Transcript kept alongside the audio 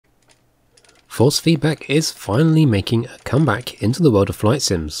Force feedback is finally making a comeback into the world of flight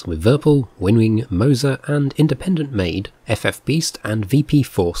sims with Virpil, Winwing, Moser and independent-made FF Beast and VP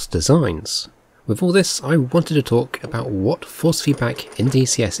Force designs. With all this, I wanted to talk about what force feedback in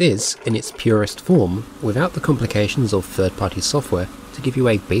DCS is in its purest form without the complications of third-party software to give you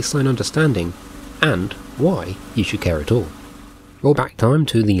a baseline understanding and why you should care at all. Roll back time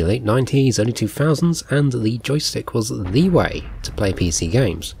to the late 90s, early 2000s and the joystick was the way to play PC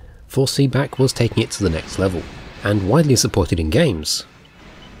games. Force feedback was taking it to the next level, and widely supported in games.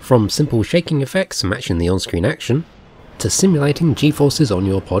 From simple shaking effects matching the on-screen action, to simulating G-forces on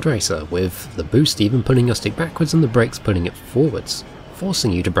your pod racer, with the boost even pulling your stick backwards and the brakes pulling it forwards,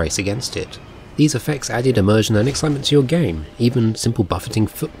 forcing you to brace against it. These effects added immersion and excitement to your game, even simple buffeting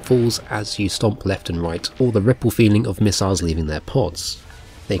footfalls as you stomp left and right, or the ripple feeling of missiles leaving their pods.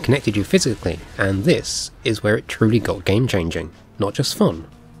 They connected you physically, and this is where it truly got game-changing. Not just fun,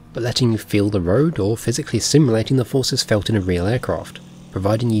 but letting you feel the road or physically simulating the forces felt in a real aircraft,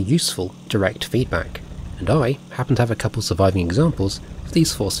 providing you useful, direct feedback. And I happen to have a couple surviving examples of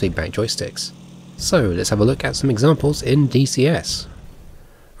these force feedback joysticks. So let's have a look at some examples in DCS.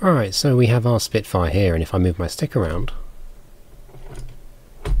 Alright, so we have our Spitfire here, and if I move my stick around,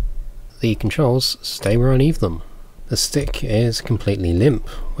 the controls stay where I leave them. The stick is completely limp,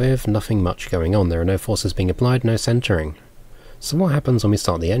 with nothing much going on. There are no forces being applied, no centering. So what happens when we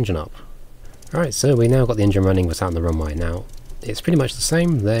start the engine up? Alright, so we now got the engine running without the runway. Now, it's pretty much the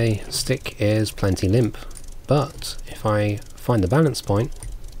same. The stick is plenty limp, but if I find the balance point,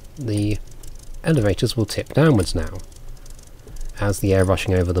 the elevators will tip downwards now, as the air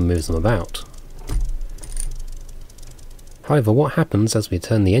rushing over them moves them about. However, what happens as we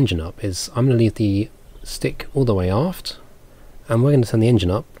turn the engine up is I'm going to leave the stick all the way aft, and we're going to turn the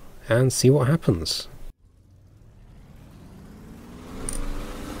engine up and see what happens.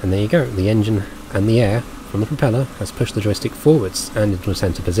 And there you go, the engine and the air from the propeller has pushed the joystick forwards and into a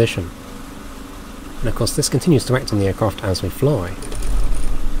centre position. And of course this continues to act on the aircraft as we fly.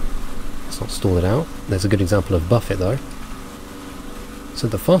 Let's not stall it out. There's a good example of buffet though. So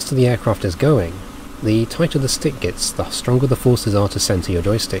the faster the aircraft is going, the tighter the stick gets, the stronger the forces are to centre your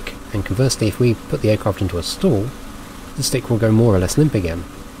joystick, and conversely if we put the aircraft into a stall, the stick will go more or less limp again.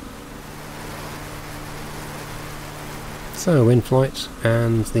 So in flight,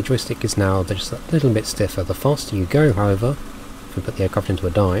 and the joystick is now just a little bit stiffer. The faster you go, however, if we put the aircraft into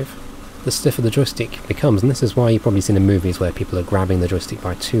a dive, the stiffer the joystick becomes, and this is why you've probably seen in movies where people are grabbing the joystick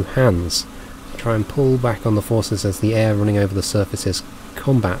by two hands to try and pull back on the forces as the air running over the surfaces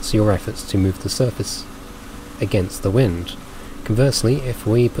combats your efforts to move the surface against the wind. Conversely, if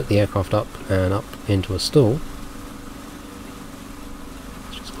we put the aircraft up and up into a stall,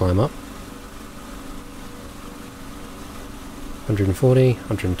 let's just climb up, 140,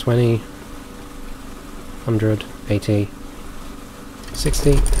 120, 100, 80,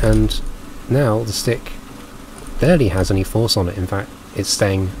 60, and now the stick barely has any force on it. In fact, it's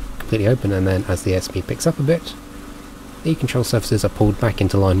staying completely open, and then as the airspeed picks up a bit, the control surfaces are pulled back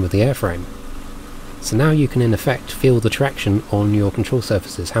into line with the airframe. So now you can in effect feel the traction on your control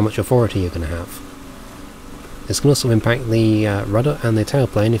surfaces, how much authority you're going to have. This can also impact the rudder and the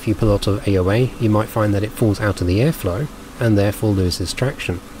tailplane. If you pull out of AOA, you might find that it falls out of the airflow and therefore loses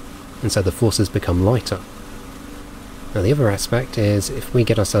traction, and so the forces become lighter. Now the other aspect is if we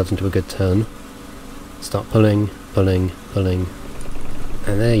get ourselves into a good turn, start pulling, pulling, pulling,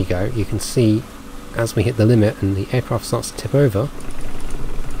 and there you go, you can see as we hit the limit and the aircraft starts to tip over,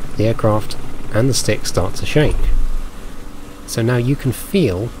 the aircraft and the stick start to shake. So now you can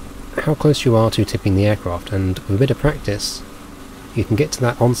feel how close you are to tipping the aircraft, and with a bit of practice you can get to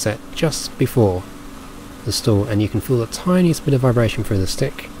that onset just before the stall, and you can feel the tiniest bit of vibration through the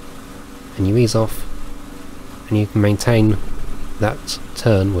stick, and you ease off and you can maintain that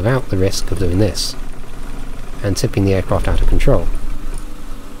turn without the risk of doing this and tipping the aircraft out of control.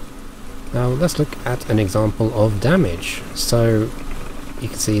 Now let's look at an example of damage. So you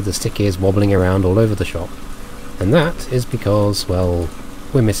can see the stick is wobbling around all over the shop, and that is because, well,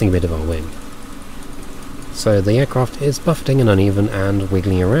 we're missing a bit of our wing. So the aircraft is buffeting and uneven and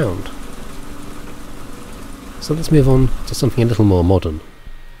wiggling around. So let's move on to something a little more modern.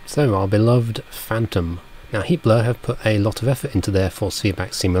 So our beloved Phantom. Now Heatblur have put a lot of effort into their force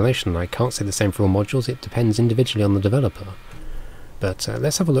feedback simulation. I can't say the same for all modules, it depends individually on the developer. But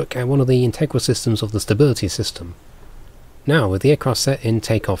let's have a look at one of the integral systems of the stability system. Now with the aircraft set in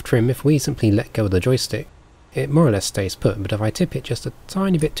takeoff trim, if we simply let go of the joystick, it more or less stays put, but if I tip it just a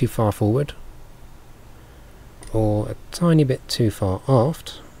tiny bit too far forward, or a tiny bit too far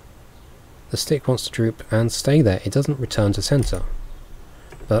aft, the stick wants to droop and stay there. It doesn't return to centre.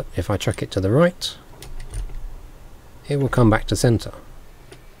 but if I chuck it to the right, it will come back to centre.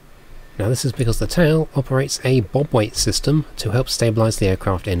 Now this is because the tail operates a bob weight system to help stabilise the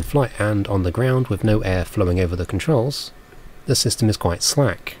aircraft in flight, and on the ground with no air flowing over the controls, the system is quite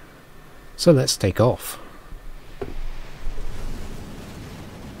slack. So let's take off.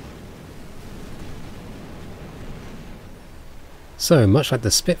 So much like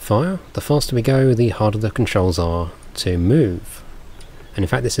the Spitfire, the faster we go, the harder the controls are to move. And in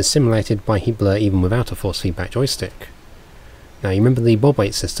fact this is simulated by heat blur even without a force feedback joystick. Now you remember the bob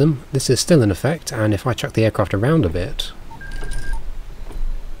weight system, this is still in effect, and if I chuck the aircraft around a bit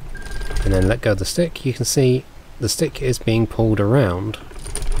and then let go of the stick, you can see the stick is being pulled around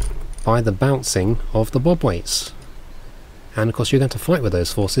by the bouncing of the bob weights. And of course you're going to fight with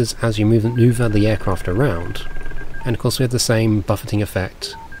those forces as you maneuver the aircraft around, and of course we have the same buffeting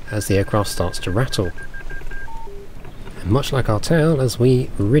effect as the aircraft starts to rattle. And much like our tail, as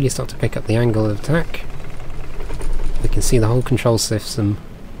we really start to pick up the angle of attack, we can see the whole control system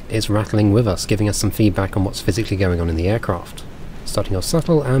is rattling with us, giving us some feedback on what's physically going on in the aircraft. Starting off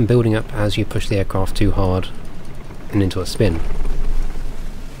subtle and building up as you push the aircraft too hard and into a spin.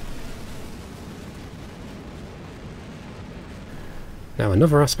 Now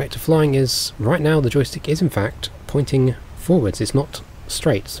another aspect of flying is, right now the joystick is in fact pointing forwards, it's not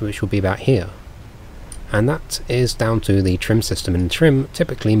straight, which will be about here. And that is down to the trim system, and trim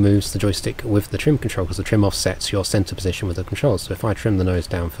typically moves the joystick with the trim control because the trim offsets your centre position with the controls. So if I trim the nose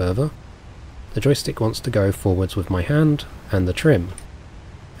down further, the joystick wants to go forwards with my hand and the trim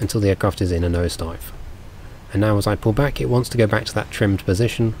until the aircraft is in a nosedive. And now as I pull back, it wants to go back to that trimmed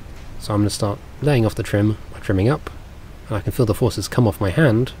position, so I'm going to start laying off the trim by trimming up, and I can feel the forces come off my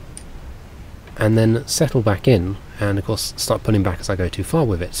hand and then settle back in, and of course start pulling back as I go too far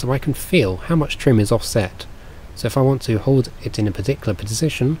with it, so I can feel how much trim is offset. So if I want to hold it in a particular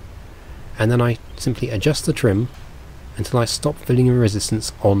position, and then I simply adjust the trim until I stop feeling a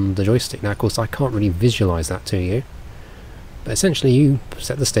resistance on the joystick. Now of course I can't really visualise that to you, but essentially you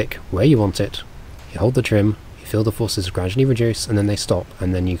set the stick where you want it, you hold the trim, you feel the forces gradually reduce, and then they stop,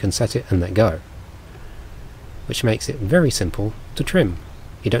 and then you can set it and let go. Which makes it very simple to trim.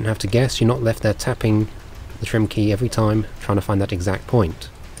 You don't have to guess, you're not left there tapping the trim key every time, trying to find that exact point.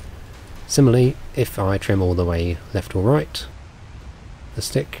 Similarly, if I trim all the way left or right, the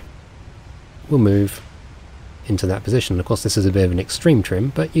stick will move into that position. Of course this is a bit of an extreme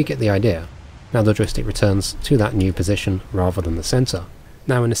trim, but you get the idea. Now the joystick returns to that new position rather than the centre.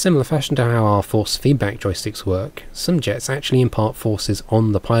 Now in a similar fashion to how our force feedback joysticks work, some jets actually impart forces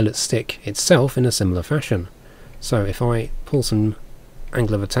on the pilot's stick itself in a similar fashion. So if I pull some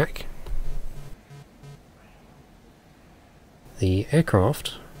angle of attack, the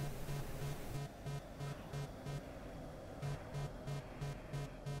aircraft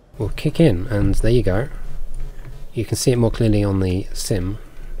will kick in, and there you go. You can see it more clearly on the sim.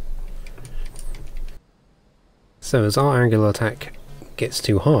 So as our angular attack gets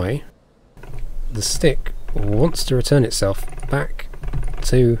too high, the stick wants to return itself back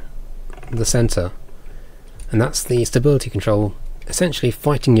to the centre, and that's the stability control essentially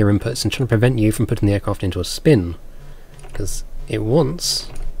fighting your inputs and trying to prevent you from putting the aircraft into a spin, because it wants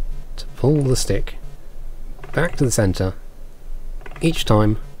to pull the stick back to the centre each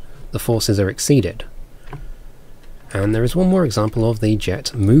time the forces are exceeded. And there is one more example of the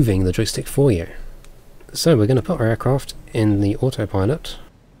jet moving the joystick for you. So we're going to put our aircraft in the autopilot,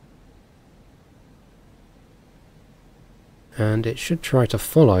 and it should try to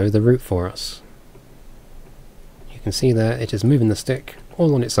follow the route for us. You can see there it is moving the stick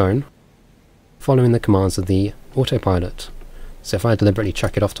all on its own, following the commands of the autopilot. So if I deliberately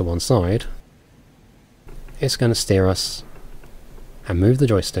chuck it off to one side, it's going to steer us and move the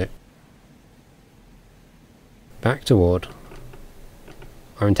joystick back toward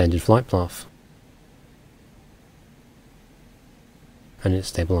our intended flight path. And it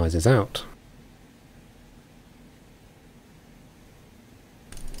stabilizes out.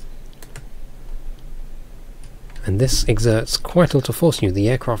 And this exerts quite a lot of force on you. The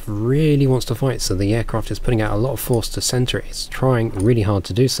aircraft really wants to fight, so the aircraft is putting out a lot of force to centre it. It's trying really hard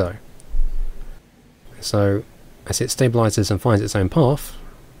to do so. So as it stabilizes and finds its own path,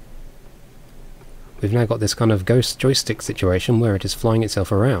 we've now got this kind of ghost joystick situation where it is flying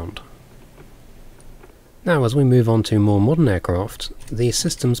itself around. Now as we move on to more modern aircraft, these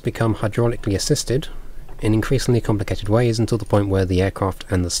systems become hydraulically assisted in increasingly complicated ways until the point where the aircraft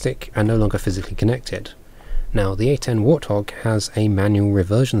and the stick are no longer physically connected. Now the A10 Warthog has a manual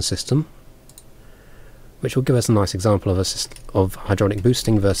reversion system, which will give us a nice example of hydraulic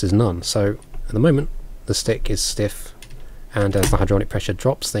boosting versus none. So at the moment the stick is stiff and as the hydraulic pressure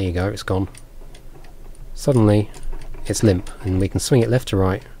drops, there you go, it's gone. Suddenly it's limp, and we can swing it left to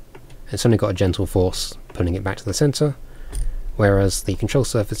right. It's only got a gentle force pulling it back to the centre, whereas the control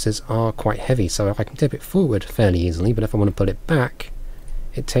surfaces are quite heavy, so I can tip it forward fairly easily, but if I want to pull it back,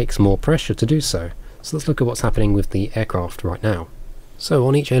 it takes more pressure to do so. So let's look at what's happening with the aircraft right now. So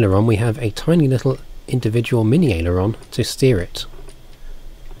on each aileron we have a tiny little individual mini aileron to steer it.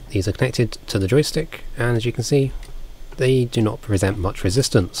 These are connected to the joystick, and as you can see, they do not present much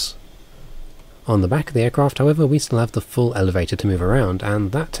resistance. On the back of the aircraft, however, we still have the full elevator to move around,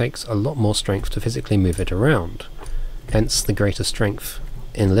 and that takes a lot more strength to physically move it around. Hence the greater strength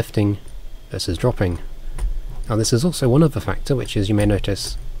in lifting versus dropping. Now this is also one other factor, which is, you may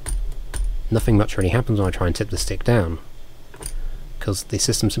notice, nothing much really happens when I try and tip the stick down, because the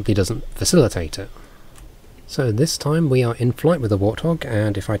system simply doesn't facilitate it. So this time we are in flight with the Warthog,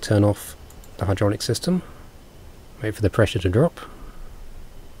 and if I turn off the hydraulic system, wait for the pressure to drop.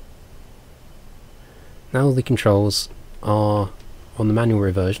 Now the controls are on the manual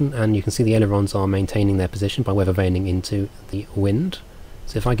reversion, and you can see the ailerons are maintaining their position by weather vaning into the wind.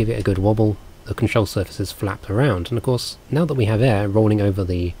 So if I give it a good wobble, the control surfaces flap around, and of course now that we have air rolling over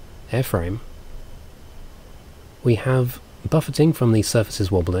the airframe, we have buffeting from the surfaces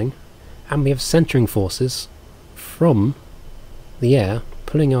wobbling, and we have centering forces from the air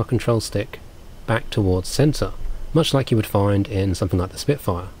pulling our control stick back towards centre, much like you would find in something like the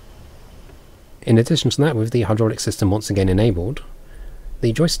Spitfire. In addition to that, with the hydraulic system once again enabled,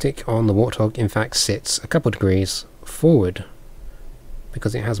 the joystick on the Warthog in fact sits a couple of degrees forward,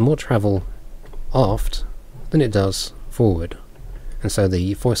 because it has more travel aft than it does forward, and so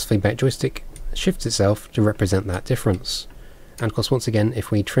the force feedback joystick shifts itself to represent that difference. And of course, once again, if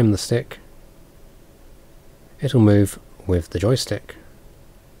we trim the stick, it'll move with the joystick.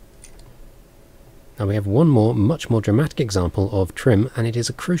 Now we have one more, much more dramatic example of trim, and it is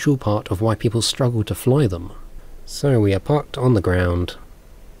a crucial part of why people struggle to fly them. So we are parked on the ground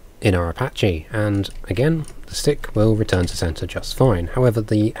in our Apache, and again the stick will return to centre just fine. However,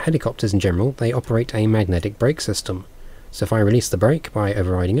 the helicopters in general, they operate a magnetic brake system, so if I release the brake by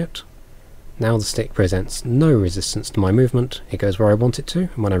overriding it, now the stick presents no resistance to my movement. It goes where I want it to,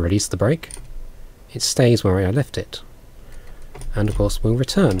 and when I release the brake, it stays where I left it, and of course will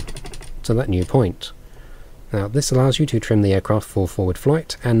return to that new point. Now this allows you to trim the aircraft for forward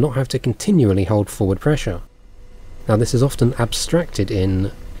flight and not have to continually hold forward pressure. Now this is often abstracted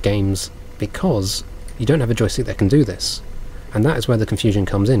in games because you don't have a joystick that can do this, and that is where the confusion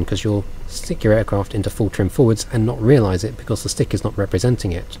comes in, because you'll stick your aircraft into full trim forwards and not realise it because the stick is not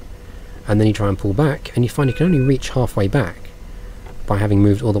representing it, and then you try and pull back and you find you can only reach halfway back by having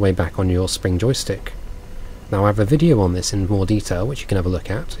moved all the way back on your spring joystick. Now I have a video on this in more detail which you can have a look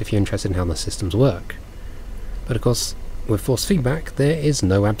at if you're interested in how the systems work. But of course, with force feedback there is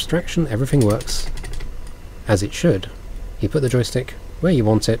no abstraction, everything works as it should. You put the joystick where you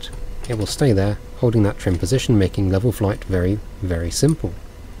want it, it will stay there, holding that trim position, making level flight very, very simple.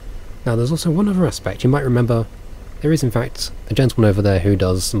 Now there's also one other aspect. You might remember there is in fact a gentleman over there who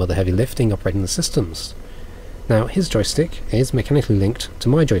does some of the heavy lifting operating the systems. Now his joystick is mechanically linked to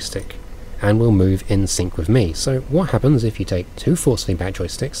my joystick and will move in sync with me. So what happens if you take two force feedback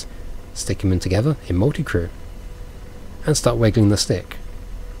joysticks, stick them in together in multi-crew, and start wiggling the stick?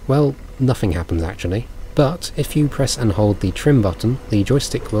 Well, nothing happens actually, but if you press and hold the trim button, the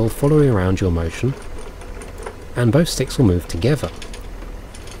joystick will follow around your motion, and both sticks will move together.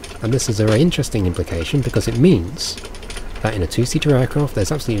 And this is a very interesting implication, because it means that in a two-seater aircraft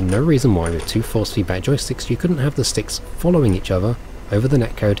there's absolutely no reason why with two force feedback joysticks you couldn't have the sticks following each other over the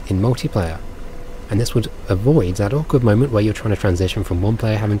netcode in multiplayer, and this would avoid that awkward moment where you're trying to transition from one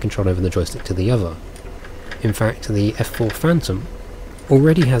player having control over the joystick to the other. In fact, the F4 Phantom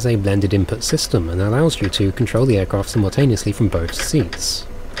already has a blended input system and allows you to control the aircraft simultaneously from both seats.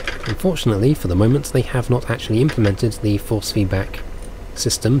 Unfortunately, for the moment, they have not actually implemented the force feedback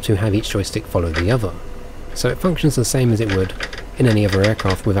system to have each joystick follow the other, so it functions the same as it would in any other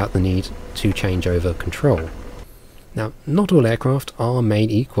aircraft without the need to change over control. Now, not all aircraft are made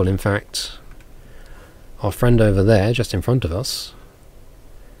equal. In fact, our friend over there, just in front of us,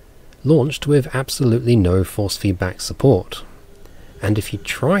 launched with absolutely no force feedback support. And if you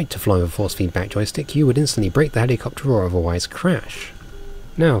tried to fly with a force feedback joystick, you would instantly break the helicopter or otherwise crash.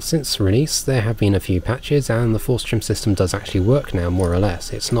 Now, since release, there have been a few patches, and the force trim system does actually work now, more or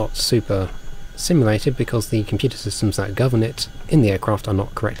less. It's not super simulated because the computer systems that govern it in the aircraft are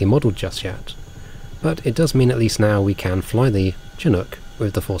not correctly modelled just yet. But it does mean at least now we can fly the Chinook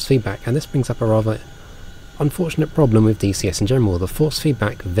with the force feedback, and this brings up a rather unfortunate problem with DCS in general. The force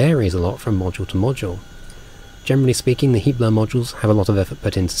feedback varies a lot from module to module. Generally speaking, the heat blur modules have a lot of effort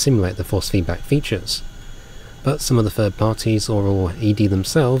put in to simulate the force feedback features, but some of the third parties or ED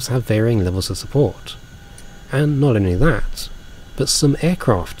themselves have varying levels of support. And not only that, but some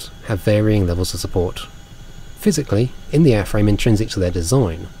aircraft have varying levels of support, physically, in the airframe intrinsic to their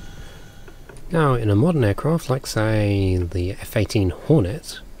design. Now, in a modern aircraft like, say, the F-18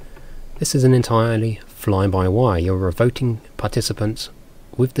 Hornet, this is an entirely fly-by-wire. You're a voting participant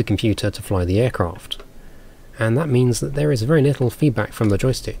with the computer to fly the aircraft. And that means that there is very little feedback from the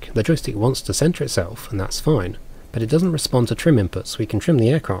joystick. The joystick wants to center itself, and that's fine, but it doesn't respond to trim inputs. We can trim the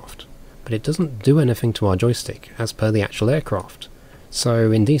aircraft, but it doesn't do anything to our joystick as per the actual aircraft.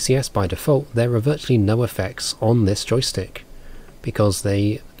 So in DCS by default there are virtually no effects on this joystick, because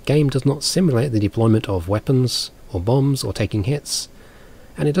the game does not simulate the deployment of weapons or bombs or taking hits,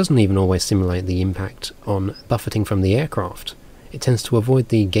 and it doesn't even always simulate the impact on buffeting from the aircraft. It tends to avoid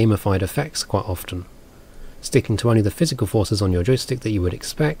the gamified effects quite often, sticking to only the physical forces on your joystick that you would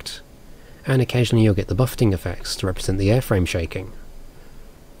expect, and occasionally you'll get the buffeting effects to represent the airframe shaking.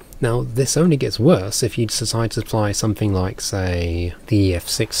 Now, this only gets worse if you decide to apply something like, say, the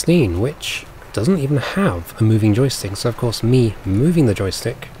F-16, which doesn't even have a moving joystick, so of course me moving the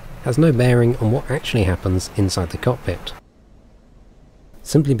joystick has no bearing on what actually happens inside the cockpit.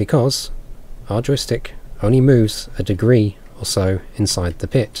 Simply because our joystick only moves a degree or so inside the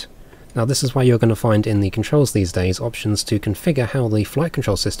pit. Now this is why you're going to find in the controls these days options to configure how the flight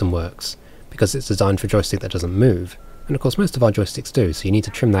control system works, because it's designed for a joystick that doesn't move. And of course most of our joysticks do, so you need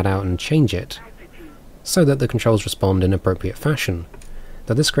to trim that out and change it so that the controls respond in appropriate fashion.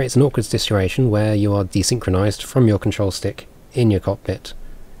 Now this creates an awkward situation where you are desynchronized from your control stick in your cockpit,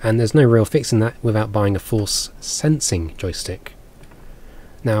 and there's no real fixing that without buying a force sensing joystick.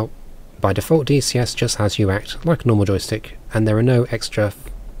 Now by default DCS just has you act like a normal joystick, and there are no extra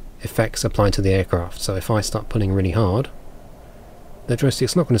effects applied to the aircraft. So if I start pulling really hard, the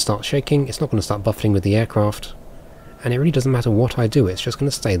joystick's not going to start shaking, it's not going to start buffeting with the aircraft, and it really doesn't matter what I do, it's just going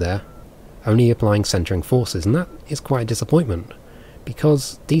to stay there, only applying centering forces, and that is quite a disappointment,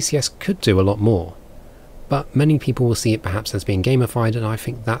 because DCS could do a lot more. But many people will see it perhaps as being gamified, and I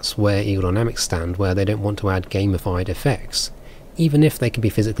think that's where Eagle Dynamics stand, where they don't want to add gamified effects, even if they can be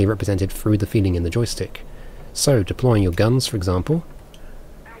physically represented through the feeling in the joystick. So deploying your guns, for example,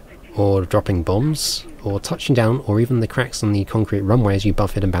 or dropping bombs, or touching down, or even the cracks on the concrete runway as you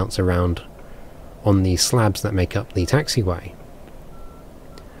buffet and bounce around on the slabs that make up the taxiway.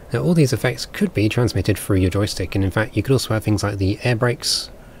 Now all these effects could be transmitted through your joystick, and in fact you could also have things like the air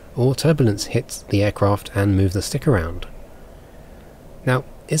brakes or turbulence hit the aircraft and move the stick around. Now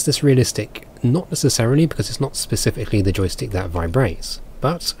is this realistic? Not necessarily, because it's not specifically the joystick that vibrates,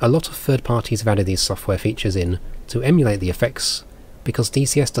 but a lot of third parties have added these software features in to emulate the effects, because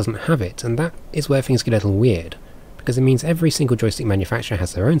DCS doesn't have it, and that is where things get a little weird, because it means every single joystick manufacturer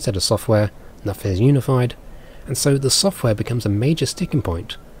has their own set of software, nothing is unified, and so the software becomes a major sticking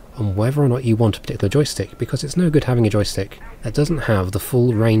point on whether or not you want a particular joystick, because it's no good having a joystick that doesn't have the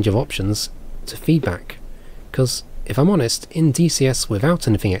full range of options to feedback. Because if I'm honest, in DCS without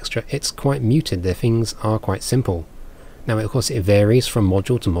anything extra, it's quite muted, the things are quite simple. Now of course it varies from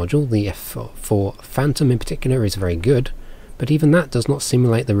module to module. The F4 Phantom in particular is very good, but even that does not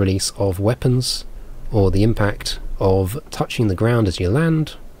simulate the release of weapons or the impact of touching the ground as you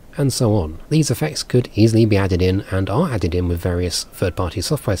land, and so on. These effects could easily be added in, and are added in with various third-party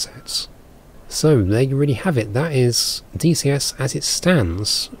software sets. So there you really have it. That is DCS as it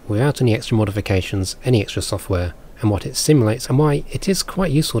stands, without any extra modifications, any extra software, and what it simulates, and why it is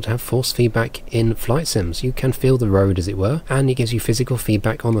quite useful to have force feedback in flight sims. You can feel the road, as it were, and it gives you physical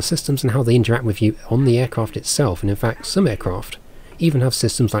feedback on the systems and how they interact with you on the aircraft itself. And in fact some aircraft even have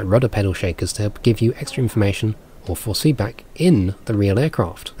systems like rudder pedal shakers to help give you extra information or force feedback in the real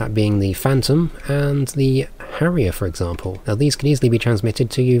aircraft, that being the Phantom and the Harrier for example. Now these can easily be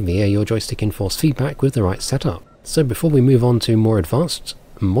transmitted to you via your joystick in force feedback with the right setup. So before we move on to more advanced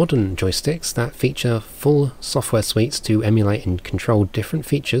modern joysticks that feature full software suites to emulate and control different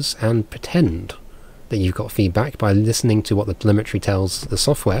features and pretend that you've got feedback by listening to what the telemetry tells the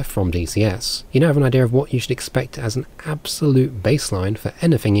software from DCS, you now have an idea of what you should expect as an absolute baseline for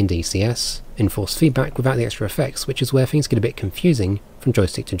anything in DCS in force feedback without the extra effects, which is where things get a bit confusing from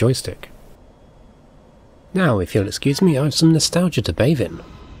joystick to joystick. Now, if you'll excuse me, I have some nostalgia to bathe in.